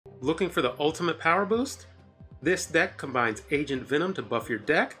Looking for the ultimate power boost? This deck combines Agent Venom to buff your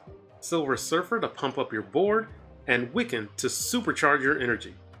deck, Silver Surfer to pump up your board, and Wiccan to supercharge your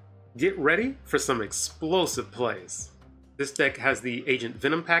energy. Get ready for some explosive plays. This deck has the Agent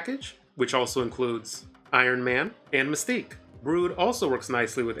Venom package, which also includes Iron Man and Mystique. Brood also works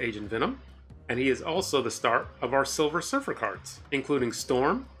nicely with Agent Venom, and he is also the start of our Silver Surfer cards, including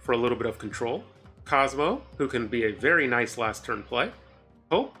Storm for a little bit of control, Cosmo, who can be a very nice last turn play,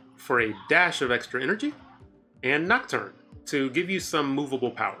 Hope for a dash of extra energy, and Nocturne to give you some movable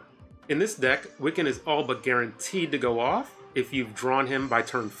power. In this deck, Wiccan is all but guaranteed to go off if you've drawn him by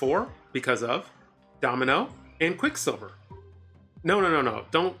turn 4 because of Domino and Quicksilver. No,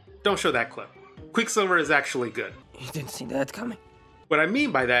 don't show that clip. Quicksilver is actually good. You didn't see that coming. What I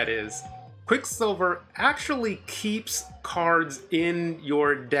mean by that is, Quicksilver actually keeps cards in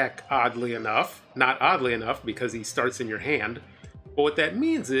your deck, oddly enough. Not oddly enough, because he starts in your hand. But what that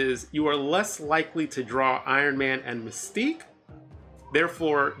means is you are less likely to draw Iron Man and Mystique.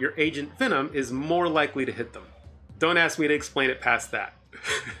 Therefore, your Agent Venom is more likely to hit them. Don't ask me to explain it past that.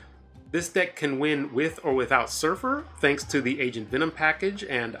 This deck can win with or without Surfer, thanks to the Agent Venom package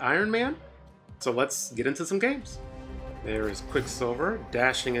and Iron Man. So let's get into some games. There is Quicksilver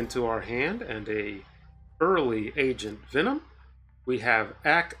dashing into our hand and a early Agent Venom. We have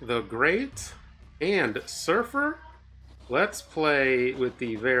Ak the Great and Surfer. Let's play with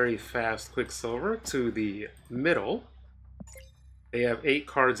the very fast Quicksilver to the middle. They have 8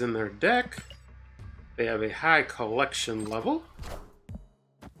 cards in their deck. They have a high collection level.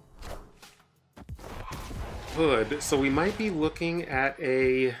 Good, so we might be looking at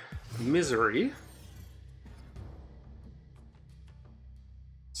a Misery.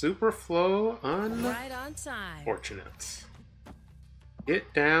 Superflow unfortunate.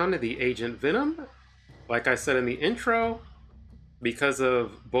 Get down the Agent Venom. Like I said in the intro, because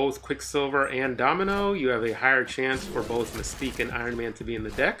of both Quicksilver and Domino, you have a higher chance for both Mystique and Iron Man to be in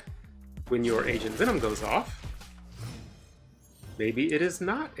the deck when your Agent Venom goes off. Maybe it is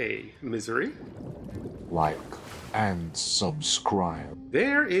not a Misery. Like and subscribe.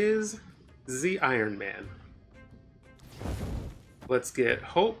 There is the Iron Man. Let's get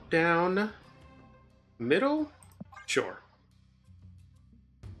Hope down middle. Sure.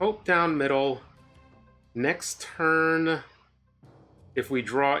 Hope down middle. Next turn, if we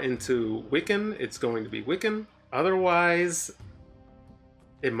draw into Wiccan, it's going to be Wiccan. Otherwise,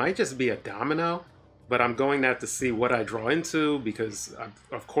 it might just be a Domino, but I'm going to have to see what I draw into because,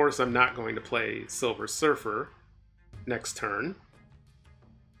 of course, I'm not going to play Silver Surfer next turn.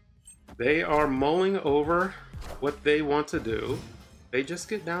 They are mulling over what they want to do. They just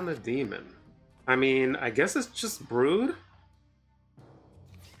get down the Demon. I mean, I guess it's just Brood.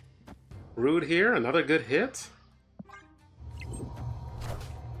 Brood here, another good hit.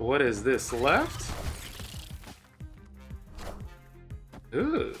 What is this left?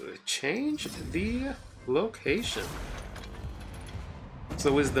 Ooh, change the location.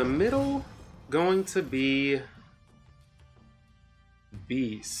 So is the middle going to be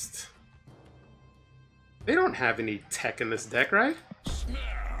Beast? They don't have any tech in this deck, right?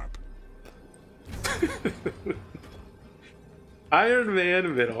 Snap. Iron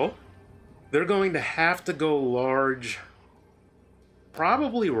Man middle. They're going to have to go large.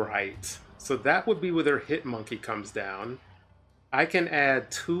 Probably right. So that would be where their Hit Monkey comes down. I can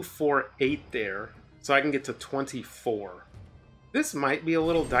add 2, 4, 8 there. So I can get to 24. This might be a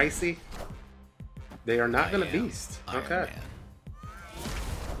little dicey. They are not going to Beast. Okay.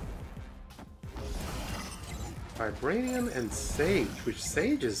 Vibranium and Sage. Which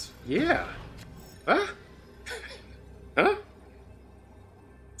Sage is... yeah. Huh? Huh?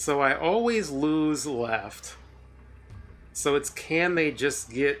 So I always lose left. So it's can they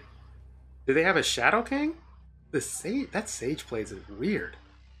just get... do they have a Shadow King? The Sage... that Sage plays is weird.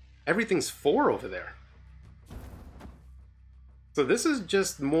 Everything's 4 over there. So this is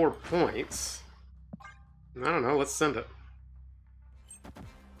just more points. I don't know, let's send it.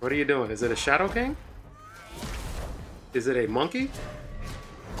 What are you doing? Is it a Shadow King? Is it a monkey?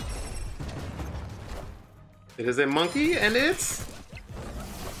 It is a monkey, and it's...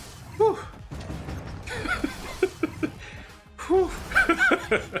 whew. Whew.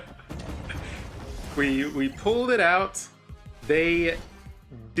 we pulled it out. They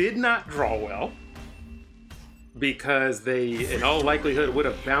did not draw well because they, in all likelihood, would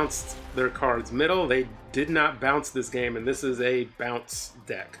have bounced their cards middle. They did not bounce this game, and this is a bounce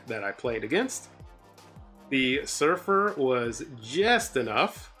deck that I played against. The Surfer was just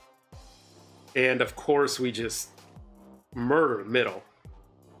enough, and of course we just murder middle.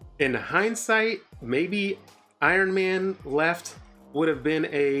 In hindsight, maybe Iron Man left would have been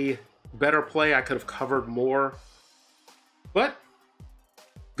a better play. I could have covered more, but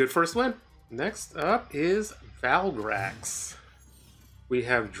good first win. Next up is Valgrax. We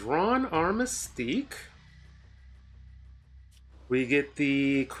have drawn our Mystique. We get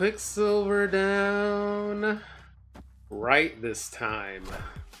the Quicksilver down right this time.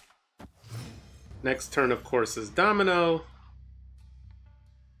 Next turn, of course, is Domino.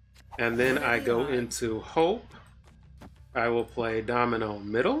 And then I go into Hope. I will play Domino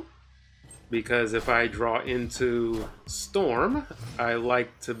middle, because if I draw into Storm, I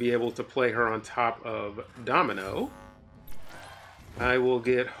like to be able to play her on top of Domino. I will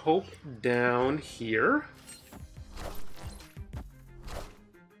get Hope down here.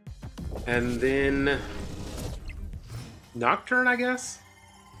 And then Nocturne, I guess?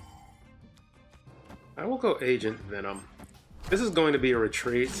 I will go Agent Venom. This is going to be a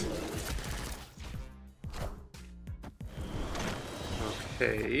retreat.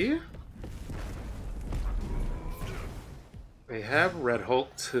 Okay. They have Red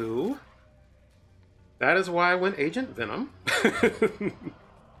Hulk too. That is why I went Agent Venom.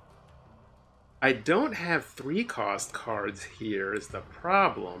 I don't have 3-cost cards here is the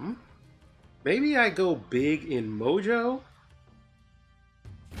problem. Maybe I go big in Mojo?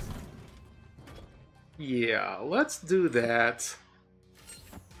 Yeah, let's do that.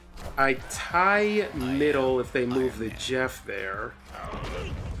 I tie middle if they move the Jeff there.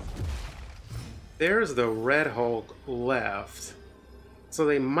 There's the Red Hulk left. So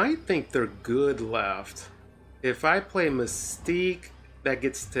they might think they're good left. If I play Mystique, that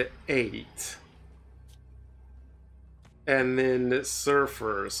gets to 8. And then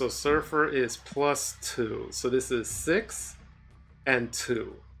Surfer. So Surfer is +2. So this is 6 and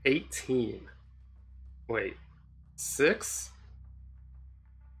 2. 18. Wait. 6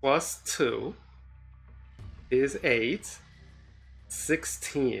 plus 2 is 8.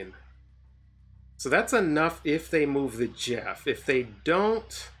 16. So that's enough if they move the Jeff. If they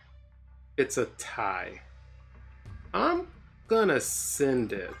don't, it's a tie. I'm gonna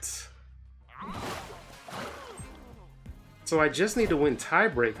send it. So I just need to win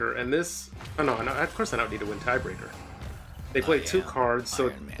tiebreaker, and this... Oh, no, of course I don't need to win tiebreaker. They play 2 cards,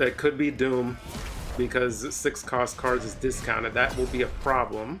 so that could be Doom, because 6-cost cards is discounted. That will be a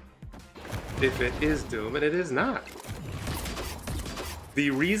problem if it is Doom, and it is not. The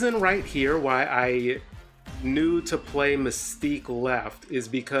reason right here why I knew to play Mystique left is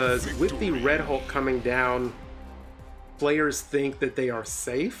because with the Red Hulk coming down, players think that they are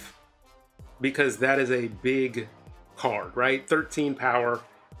safe, because that is a big card, right? 13 power,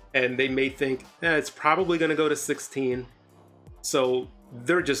 and they may think it's probably going to go to 16, so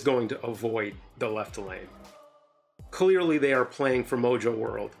they're just going to avoid the left lane. Clearly they are playing for Mojo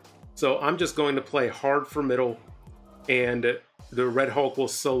World, so I'm just going to play hard for middle, and the Red Hulk will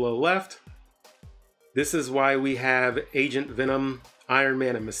solo left. This is why we have Agent Venom, Iron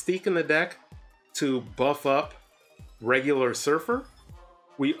Man, and Mystique in the deck to buff up regular Surfer.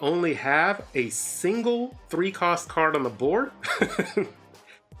 We only have a single 3-cost card on the board.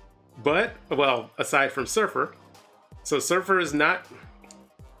 But, well, aside from Surfer. So Surfer is not...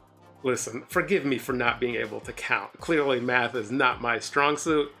 Listen, forgive me for not being able to count. Clearly math is not my strong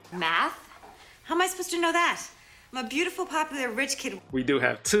suit. Math? How am I supposed to know that? I'm a beautiful, popular, rich kid. We do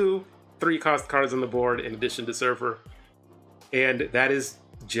have 2 3-cost cards on the board in addition to Surfer. And that is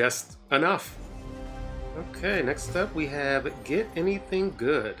just enough. Okay, next up we have Get Anything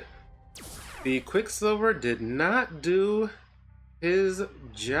Good. The Quicksilver did not do his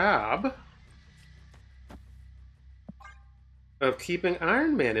job of keeping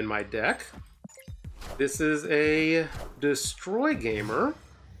Iron Man in my deck. This is a Destroy Gamer.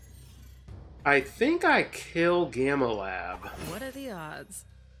 I think I kill Gamma Lab. What are the odds?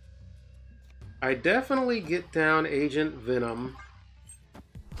 I definitely get down Agent Venom.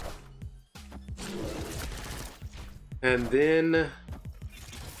 And then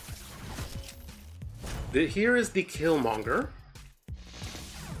here is the Killmonger.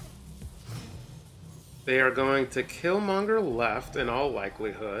 They are going to Killmonger left in all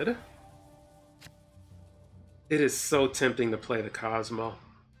likelihood. It is so tempting to play the Cosmo.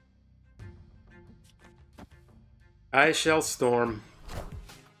 I shall Storm.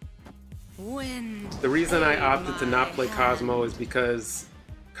 Wind. The reason I opted to not play Cosmo is because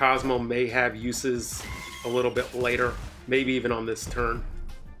Cosmo may have uses a little bit later, maybe even on this turn.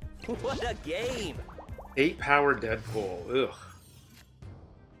 What a game! 8 power Deadpool. Ugh.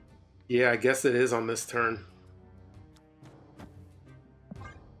 Yeah, I guess it is on this turn.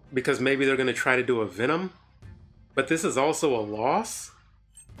 Because maybe they're going to try to do a Venom. But this is also a loss?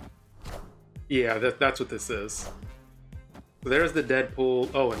 Yeah, that's what this is. There's the Deadpool.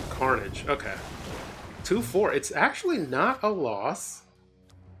 Oh, and Carnage. Okay. 2-4. It's actually not a loss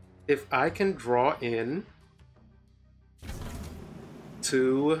if I can draw in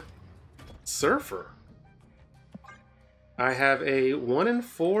to Surfer. I have a 1 in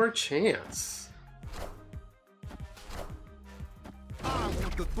 4 chance. I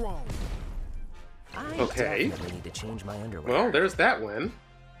Okay. definitely need to change my underwear. Well, there's that win.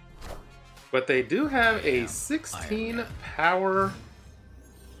 But they do have a 16 power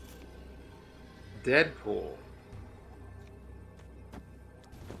Deadpool.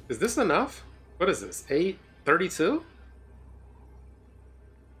 Is this enough? What is this? 832?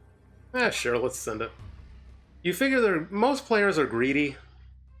 Sure, let's send it. You figure most players are greedy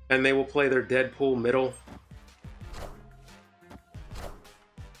and they will play their Deadpool middle.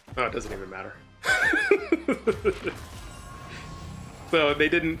 Oh, it doesn't even matter. So they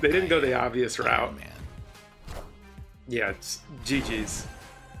didn't go the obvious route. Yeah, it's GG's.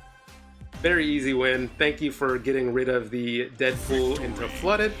 Very easy win. Thank you for getting rid of the Deadpool into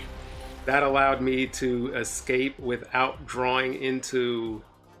Flooded. That allowed me to escape without drawing into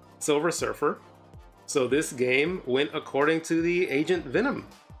Silver Surfer. So this game went according to the Agent Venom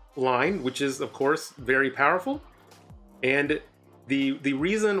line, which is of course very powerful. And the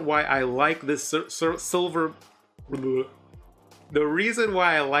reason why I like this Silver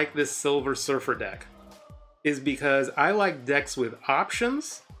Surfer deck is because I like decks with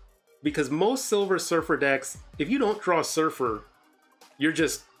options. Because most Silver Surfer decks, if you don't draw Surfer, you're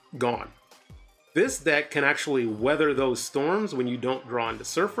just gone. This deck can actually weather those storms when you don't draw into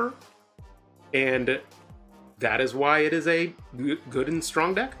Surfer. And that is why it is a good and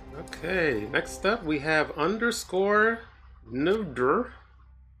strong deck. Okay, next up we have _ Nudr.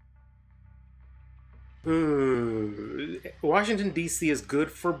 Washington, D.C. is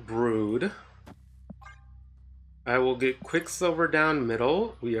good for Brood. I will get Quicksilver down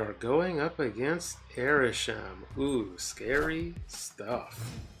middle. We are going up against Arishem. Ooh, scary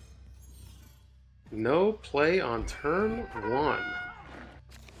stuff. No play on turn 1.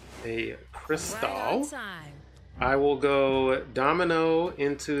 A Crystal. I will go Domino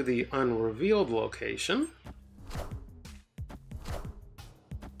into the unrevealed location.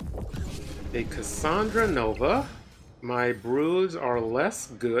 A Cassandra Nova. My Broods are less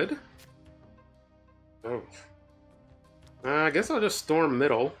good. Oh. I guess I'll just Storm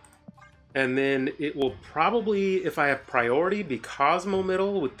middle. And then it will probably, if I have priority, be Cosmo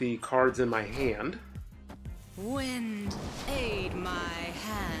middle with the cards in my hand. Wind, aid my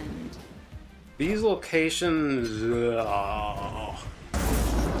hand. These locations...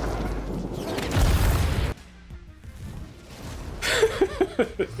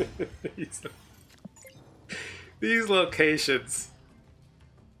 These locations.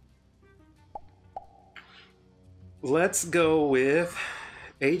 Let's go with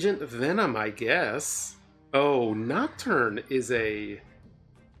Agent Venom, I guess. Oh, Nocturne is a...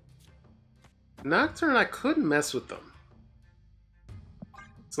 Nocturne, I could mess with them.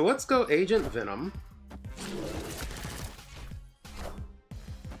 So let's go Agent Venom.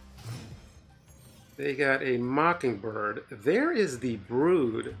 They got a Mockingbird. There is the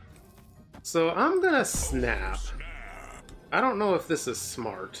Brood. So I'm gonna snap. I don't know if this is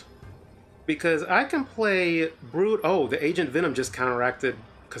smart. Because I can play Brood... Oh, the Agent Venom just counteracted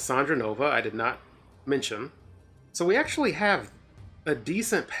Cassandra Nova. I did not mention. So we actually have a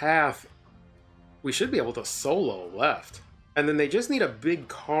decent path. We should be able to solo left. And then they just need a big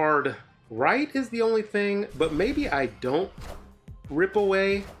card. Right is the only thing, but maybe I don't rip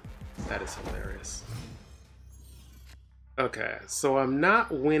away. That is hilarious. Okay, so I'm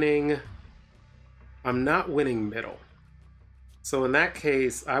not winning middle. So in that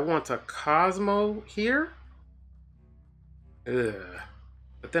case, I want a Cosmo here. Ugh.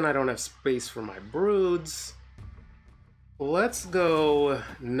 But then I don't have space for my Broods. Let's go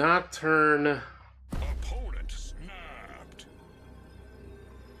Nocturne. Opponent snapped.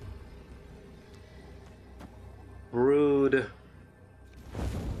 Brood.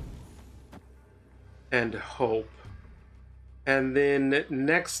 And Hope. And then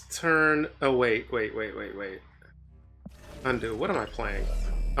next turn... Oh, wait. Undo. What am I playing?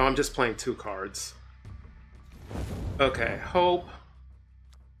 Oh, I'm just playing 2 cards. Okay, Hope.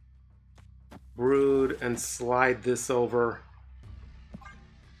 Brood, and slide this over.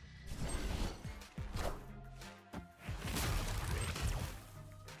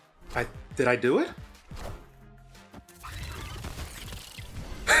 Did I do it?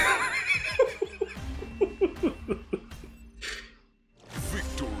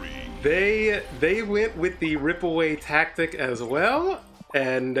 They went with the rip away tactic as well,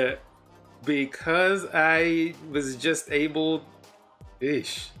 and because I was just able...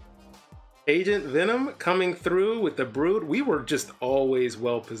 Eesh. Agent Venom coming through with the Brood. We were just always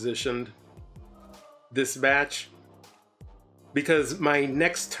well positioned this batch. Because my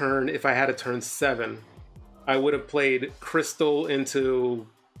next turn, if I had a turn 7, I would have played Crystal into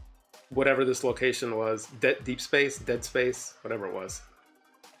whatever this location was. Deep Space, Dead Space, whatever it was.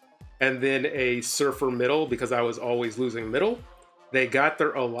 And then a Surfer middle, because I was always losing middle. They got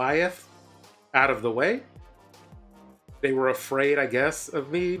their Goliath out of the way. They were afraid, I guess,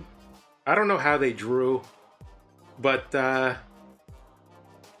 of me. I don't know how they drew, but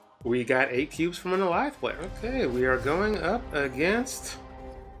we got 8 cubes from an Goliath player. Okay, we are going up against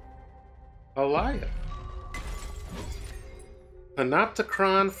Goliath.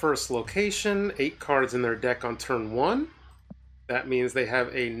 Panopticon, first location, 8 cards in their deck on turn 1. That means they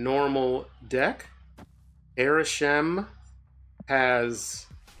have a normal deck. Arishem has,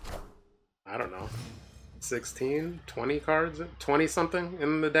 I don't know, 16, 20 cards, 20 something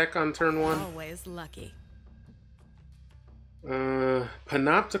in the deck on turn 1. Always lucky.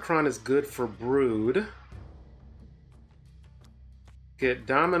 Panopticon is good for Brood. Get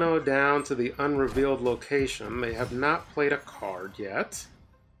Domino down to the unrevealed location. They have not played a card yet.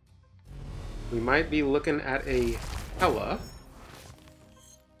 We might be looking at a Hela.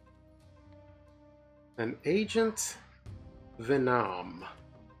 An Agent Venom.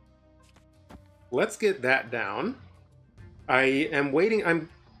 Let's get that down. I am waiting. I'm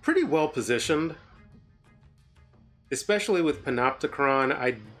pretty well positioned. Especially with Panopticon,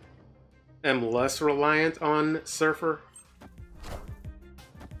 I am less reliant on Surfer.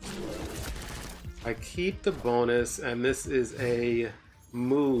 I keep the bonus, and this is a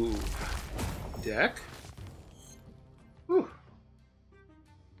move deck. Whew.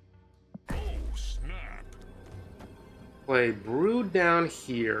 Oh, snap. Play Brood down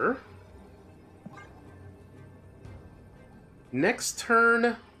here. Next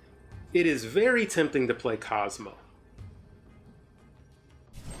turn, it is very tempting to play Cosmo.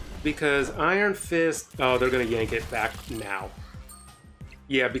 Because Iron Fist... Oh, they're going to yank it back now.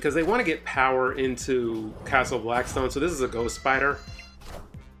 Yeah, because they want to get power into Castle Blackstone, so this is a Ghost Spider.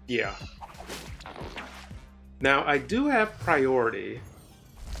 Yeah. Now, I do have priority.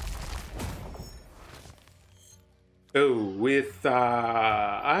 Oh, with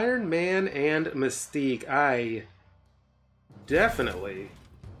Iron Man and Mystique, I definitely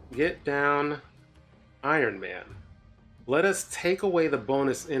get down Iron Man. Let us take away the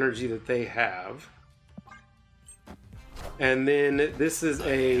bonus energy that they have. And then this is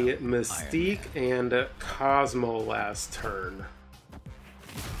a Mystique and a Cosmo last turn.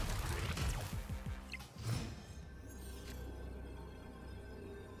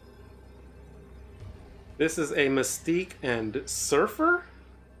 This is a Mystique and Surfer.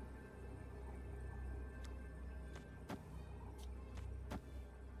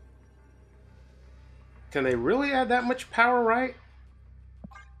 Can they really add that much power, right?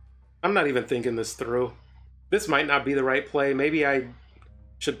 I'm not even thinking this through. This might not be the right play. Maybe I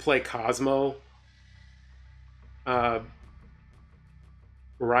should play Cosmo.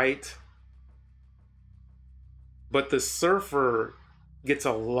 Right. But the Surfer gets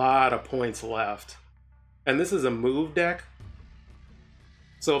a lot of points left. And this is a move deck.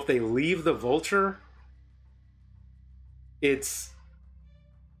 So if they leave the Vulture, it's...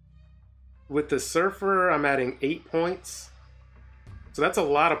 With the Surfer, I'm adding 8 points. So that's a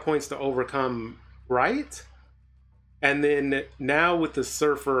lot of points to overcome, right? And then now with the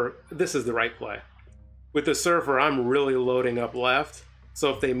Surfer, this is the right play. With the Surfer, I'm really loading up left.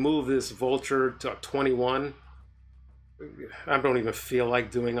 So if they move this Vulture to 21, I don't even feel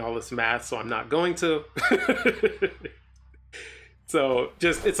like doing all this math, so I'm not going to. So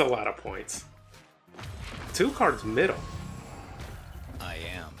just, it's a lot of points. 2 cards middle. I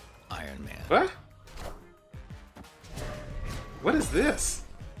am Iron Man. What? What is this?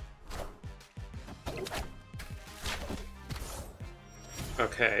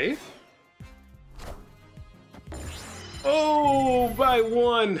 Okay. Oh, by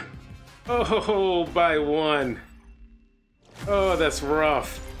 1. Oh, by 1. Oh, that's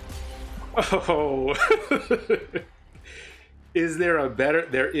rough. Oh. Is there a better...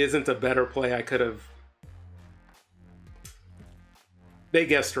 There isn't a better play I could have... They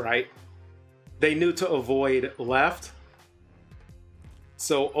guessed right. They knew to avoid left.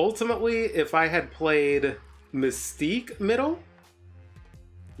 So ultimately, if I had played Mystique middle,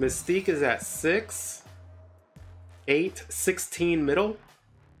 Mystique is at 6, 8, 16 middle,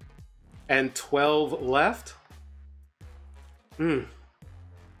 and 12 left.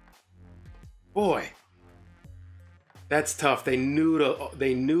 Boy. That's tough. They knew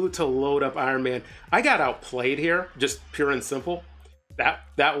to load up Iron Man. I got outplayed here, just pure and simple.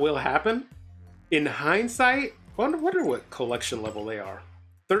 That will happen. In hindsight, wonder what collection level they are.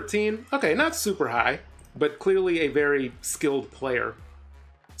 13? Okay, not super high, but clearly a very skilled player.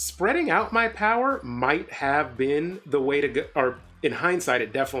 Spreading out my power might have been the way to go, or in hindsight,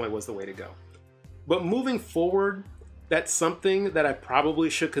 it definitely was the way to go. But moving forward, that's something that I probably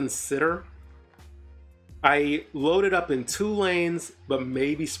should consider. I loaded up in 2 lanes, but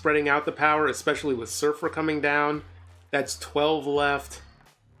maybe spreading out the power, especially with Surfer coming down. That's 12 left,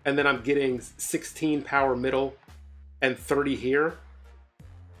 and then I'm getting 16 power middle and 30 here.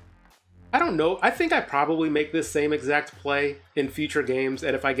 I don't know. I think I probably make this same exact play in future games,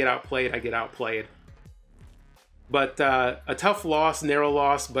 and if I get outplayed, I get outplayed. But a tough loss, narrow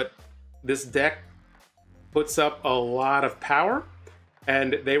loss, but this deck puts up a lot of power,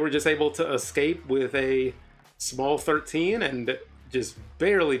 and they were just able to escape with a small 13 and just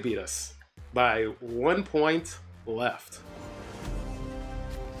barely beat us by 1 point left.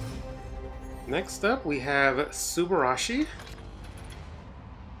 Next up, we have Subarashi.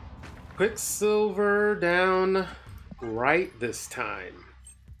 Quicksilver down right this time.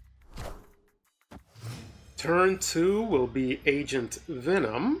 Turn 2 will be Agent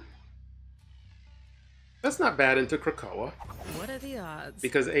Venom. That's not bad into Krakoa. What are the odds?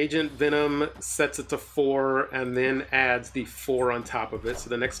 Because Agent Venom sets it to 4 and then adds the 4 on top of it. So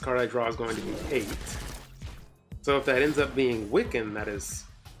the next card I draw is going to be 8. So if that ends up being Wiccan, that is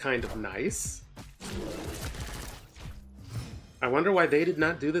kind of nice. I wonder why they did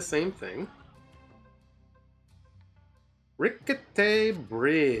not do the same thing. Rickety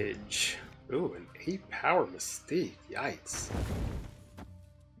Bridge. Ooh, an 8 power Mystique. Yikes.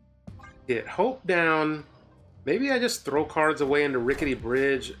 Get Hope down. Maybe I just throw cards away into Rickety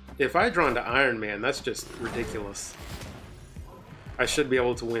Bridge. If I draw into Iron Man, that's just ridiculous. I should be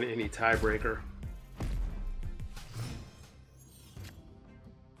able to win any tiebreaker.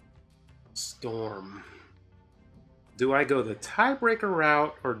 Storm. Do I go the tiebreaker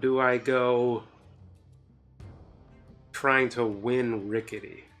route, or do I go trying to win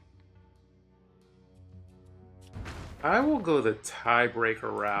Rickety? I will go the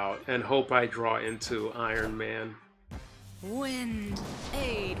tiebreaker route and hope I draw into Iron Man. Wind,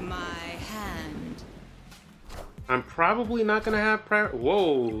 aid my hand. I'm probably not going to have prior...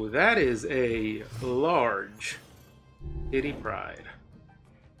 Whoa, that is a large Kitty Pride.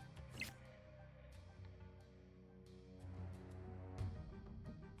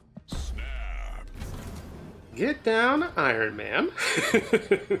 Get down, Iron Man.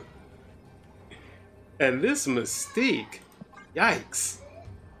 And this Mystique. Yikes.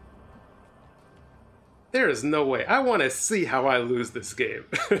 There is no way. I want to see how I lose this game.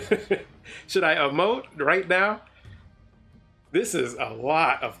 Should I emote right now? This is a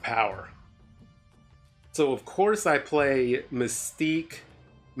lot of power. So of course I play Mystique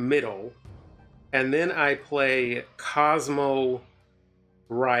middle, and then I play Cosmo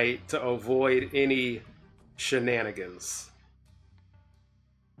right to avoid any shenanigans.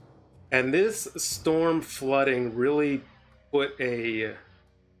 And this storm flooding really put a...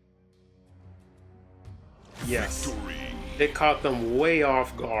 Yes. Victory. It caught them way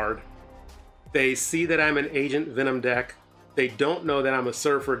off guard. They see that I'm an Agent Venom deck. They don't know that I'm a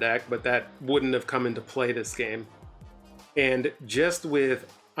Surfer deck, but that wouldn't have come into play this game. And just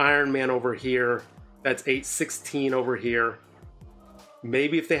with Iron Man over here, that's 8-16 over here.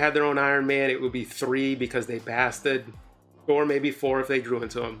 Maybe if they had their own Iron Man, it would be 3 because they Basted. Or maybe 4 if they drew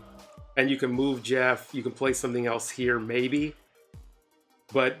into him. And you can move Jeff, you can play something else here, maybe.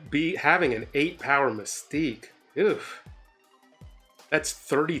 But having an 8 power Mystique, oof. That's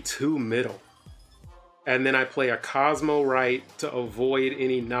 32 middle. And then I play a Cosmo right to avoid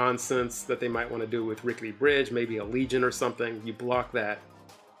any nonsense that they might want to do with Rickety Bridge, maybe a Legion or something. You block that.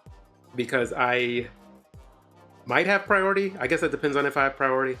 Because I might have priority. I guess that depends on if I have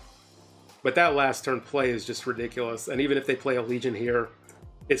priority. But that last turn play is just ridiculous. And even if they play a Legion here,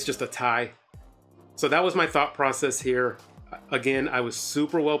 it's just a tie. So that was my thought process here. Again, I was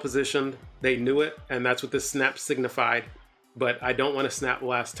super well positioned. They knew it, and that's what this snap signified. But I don't want to snap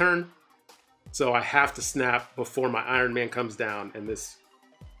last turn. So I have to snap before my Iron Man comes down and this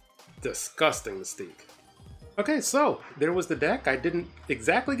disgusting Mystique. Okay, so there was the deck. I didn't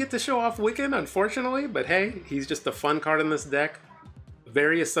exactly get to show off Wiccan, unfortunately, but hey, he's just a fun card in this deck.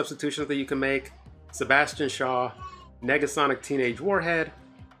 Various substitutions that you can make. Sebastian Shaw, Negasonic Teenage Warhead.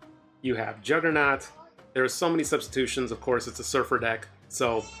 You have Juggernaut. There are so many substitutions. Of course, it's a Surfer deck,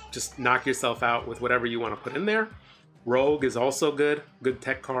 so just knock yourself out with whatever you want to put in there. Rogue is also good. Good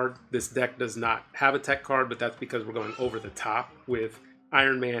tech card. This deck does not have a tech card, but that's because we're going over the top with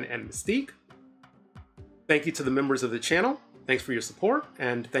Iron Man and Mystique. Thank you to the members of the channel. Thanks for your support,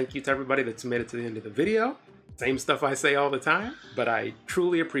 and thank you to everybody that's made it to the end of the video. Same stuff I say all the time, but I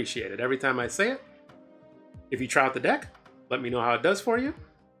truly appreciate it every time I say it. If you try out the deck, let me know how it does for you.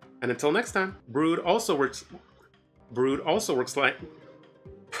 And until next time, Brood also works like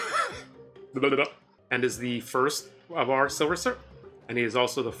and is the first of our Silver Surfer, and he is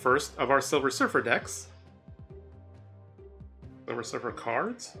also the first of our Silver Surfer decks. Silver Surfer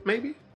cards, maybe?